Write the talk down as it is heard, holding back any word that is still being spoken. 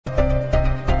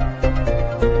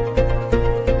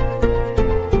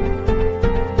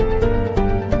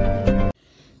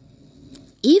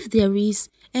there is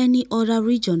any other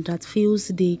region that feels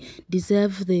they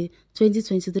deserve the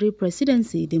 2023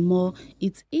 presidency, the more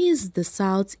it is the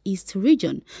Southeast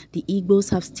region. The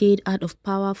Igbos have stayed out of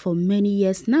power for many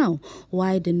years now,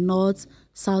 while the North,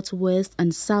 Southwest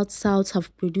and South-South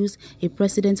have produced a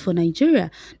president for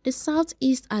Nigeria. The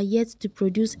Southeast are yet to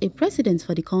produce a president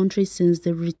for the country since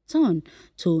the return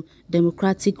to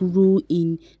democratic rule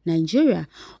in Nigeria.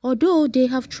 Although they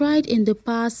have tried in the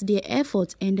past, their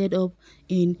efforts ended up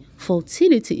in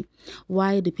futility,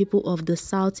 while the people of the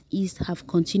Southeast have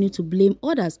continued to blame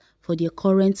others for their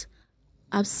current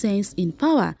absence in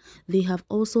power. They have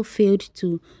also failed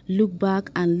to look back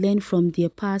and learn from their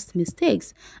past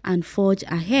mistakes and forge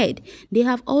ahead. They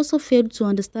have also failed to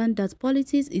understand that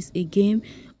politics is a game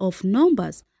of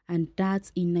numbers and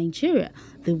that in Nigeria,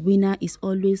 the winner is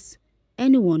always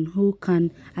anyone who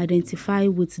can identify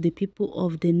with the people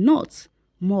of the North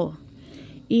more.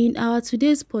 In our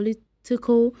today's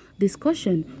political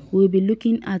discussion, we'll be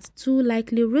looking at two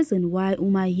likely reasons why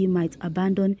Umahi might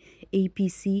abandon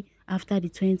APC after the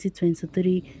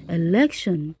 2023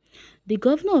 election. The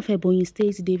governor of Ebonyi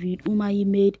State, David Umahi,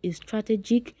 made a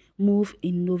strategic move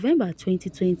in November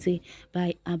 2020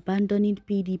 by abandoning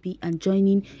PDP and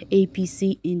joining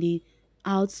APC in the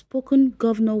outspoken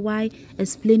governor, while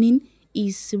explaining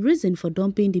his reason for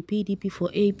dumping the PDP for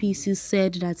APC,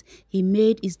 said that he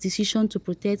made his decision to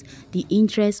protect the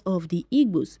interests of the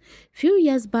Igbos. Few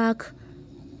years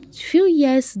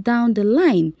down the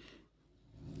line,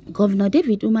 Governor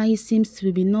David Umahi seems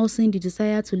to be nursing the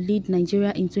desire to lead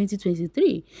Nigeria in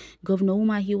 2023. Governor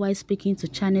Umahi, while speaking to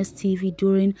Channels TV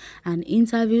during an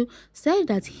interview, said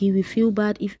that he will feel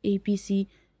bad if APC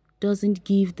doesn't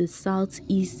give the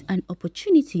Southeast an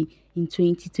opportunity in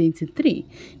 2023.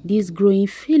 These growing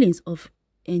feelings of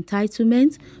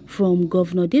entitlement from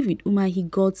Governor David Umahi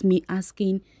got me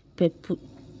asking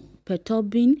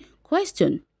perturbing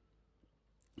question.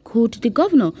 Could the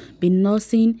governor be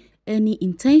nursing any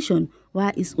intention?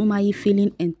 Why is Umahi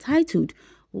feeling entitled?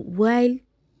 While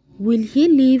will he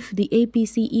leave the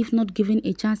APC if not given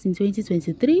a chance in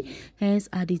 2023? Hence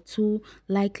are the two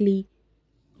likely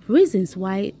reasons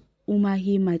why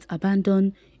Umahi might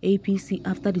abandon APC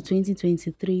after the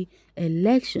 2023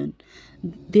 election.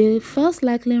 The first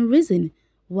likely reason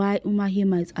why Umahi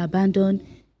might abandon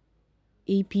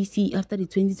APC after the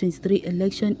 2023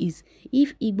 election is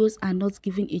if Igbos are not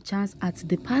given a chance at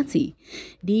the party.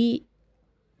 The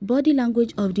body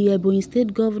language of the Ebonyi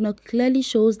State governor clearly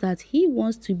shows that he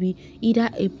wants to be either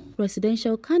a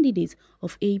presidential candidate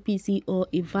of APC or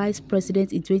a vice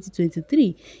president in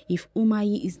 2023. If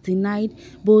Umahi is denied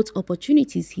both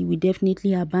opportunities, he will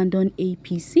definitely abandon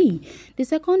APC. The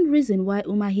second reason why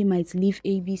Umahi might leave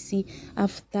APC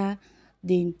after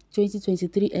the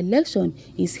 2023 election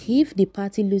is if the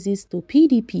party loses to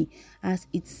PDP. As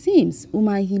it seems,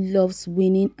 Umahi loves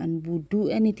winning and would do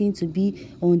anything to be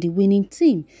on the winning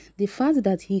team. The fact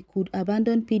that he could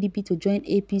abandon PDP to join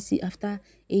APC after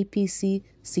APC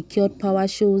secured power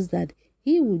shows that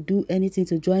he would do anything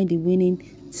to join the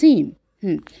winning team.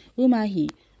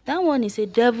 Umahi, that one is a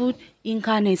devil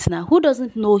incarnate now. Who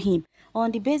doesn't know him?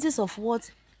 On the basis of what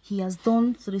he has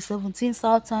done to the 17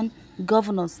 Southern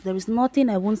governors, there is nothing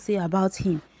I won't say about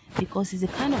him, because he's the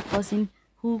kind of person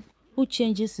who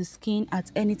changes his skin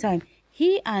at any time.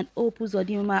 He and Opus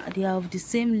Odinma, they are of the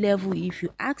same level. If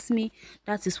you ask me,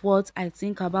 that is what I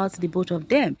think about the both of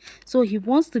them. So he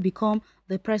wants to become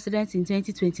the president in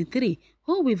 2023.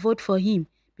 Who will vote for him?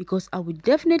 Because I will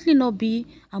definitely not be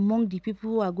among the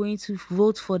people who are going to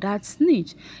vote for that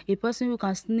snitch. A person who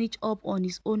can snitch up on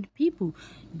his own people,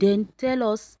 then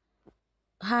tell us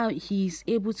how he is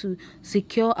able to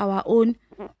secure our own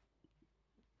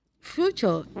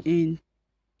future in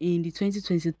the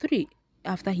 2023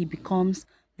 after he becomes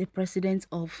the president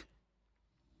of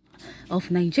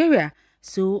Nigeria.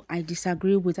 So I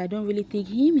disagree with, I don't really think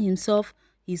him himself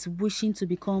is wishing to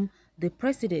become the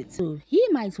president. So he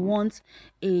might want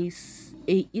a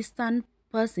Eastern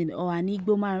person or an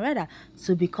Igbo man rather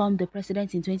to become the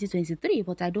president in 2023,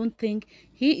 but I don't think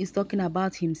he is talking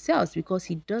about himself, because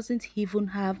he doesn't even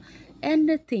have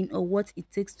anything or what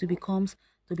it takes to become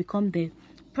the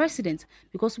president.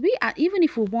 Because we are, even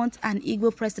if we want an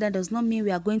Igbo president, does not mean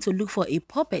we are going to look for a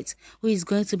puppet who is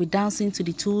going to be dancing to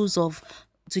the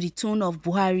tune of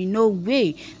Buhari. No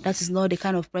way. That is not the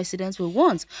kind of president we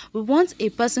want. We want a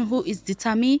person who is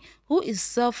determined, who is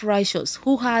self-righteous,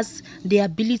 who has the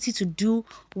ability to do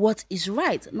what is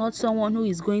right, not someone who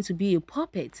is going to be a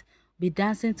puppet, be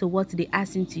dancing to what they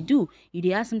ask him to do. If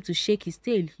they ask him to shake his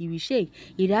tail, he will shake.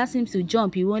 If they ask him to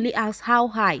jump, he will only ask how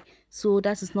high. So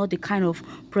that is not the kind of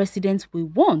president we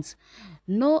want.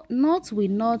 No, not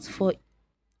for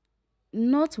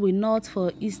North will not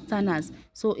for Easterners,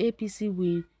 so APC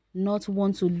will not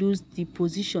want to lose the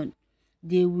position.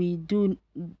 They will do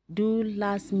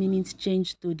last minute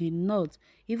change to the North,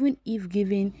 even if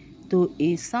given to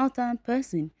a Southern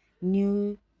person.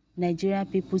 New Nigeria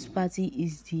People's Party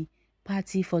is the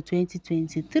party for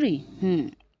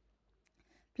 2023.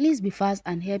 Please be fast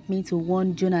and help me to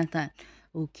warn Jonathan.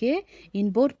 Okay, in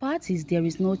both parties there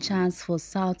is no chance for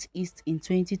Southeast in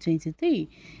 2023.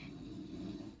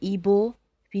 Igbo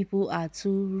people are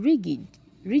too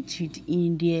rigid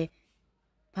in their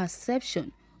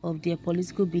perception of their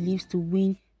political beliefs to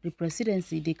win the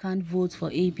presidency. They can't vote for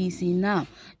APC now.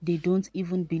 They don't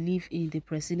even believe in the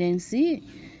presidency.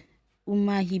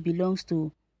 Umahi belongs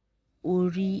to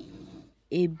Ori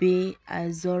Ebe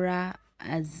Azora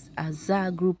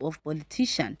Azar group of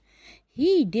politicians.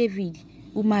 David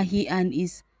Umahi, and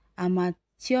his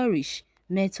amateurish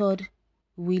method,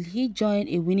 will he join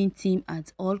a winning team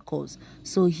at all costs?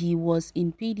 So he was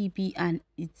in PDP and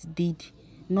it did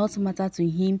not matter to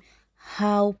him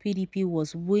how PDP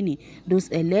was winning those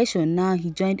elections. Now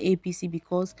he joined APC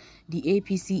because the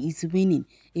APC is winning.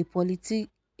 A political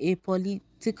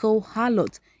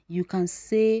harlot. You can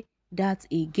say that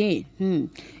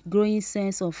again. Growing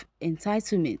sense of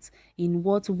entitlement. In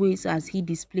what ways has he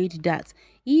displayed that?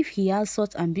 If he has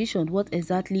such ambition, what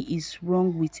exactly is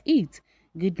wrong with it?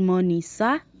 Good morning,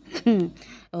 sir.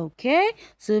 Okay,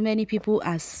 so many people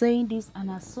are saying this and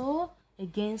are so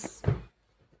against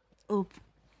hope.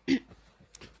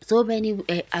 So many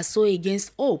are so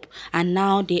against hope, and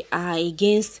now they are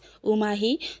against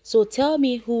Umahi. So tell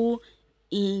me who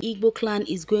in Igbo clan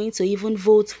is going to even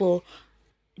vote for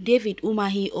David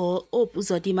Umahi or Hope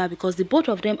Uzodinma, because the both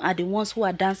of them are the ones who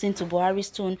are dancing to Buhari's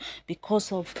tune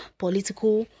because of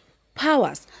political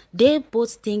powers. They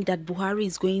both think that Buhari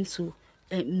is going to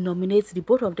nominate the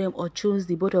both of them or choose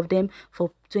the both of them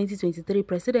for 2023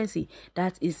 presidency.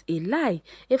 That is a lie.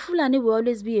 A Fulani will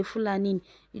always be a Fulani.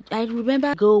 I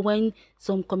remember ago when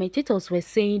some commentators were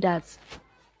saying that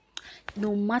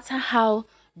no matter how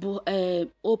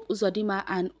Hope Uzodinma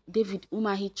and David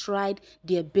Umahi tried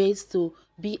their best to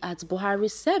be at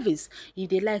Buhari's service, if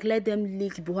they like, let them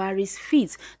lick Buhari's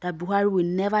feet, that Buhari will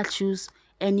never choose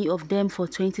any of them for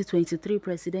 2023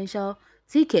 presidential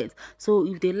ticket. So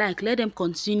if they like, let them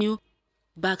continue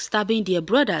backstabbing their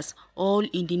brothers, all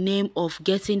in the name of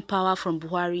getting power from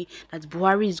Buhari, that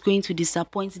Buhari is going to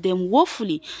disappoint them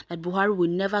woefully, that Buhari will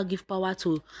never give power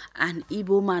to an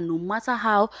Igbo man, no matter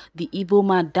how the Igbo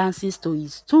man dances to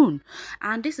his tune.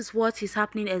 And this is what is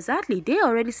happening exactly. They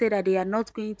already said that they are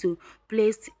not going to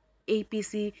place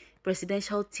APC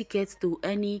presidential tickets to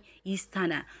any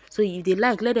Easterner. So if they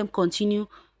like, let them continue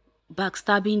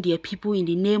backstabbing their people in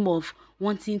the name of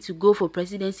wanting to go for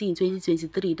presidency in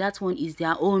 2023. That one is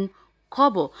their own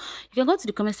cover. You can go to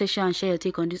the comment section and share your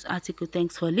take on this article.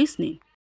 Thanks for listening.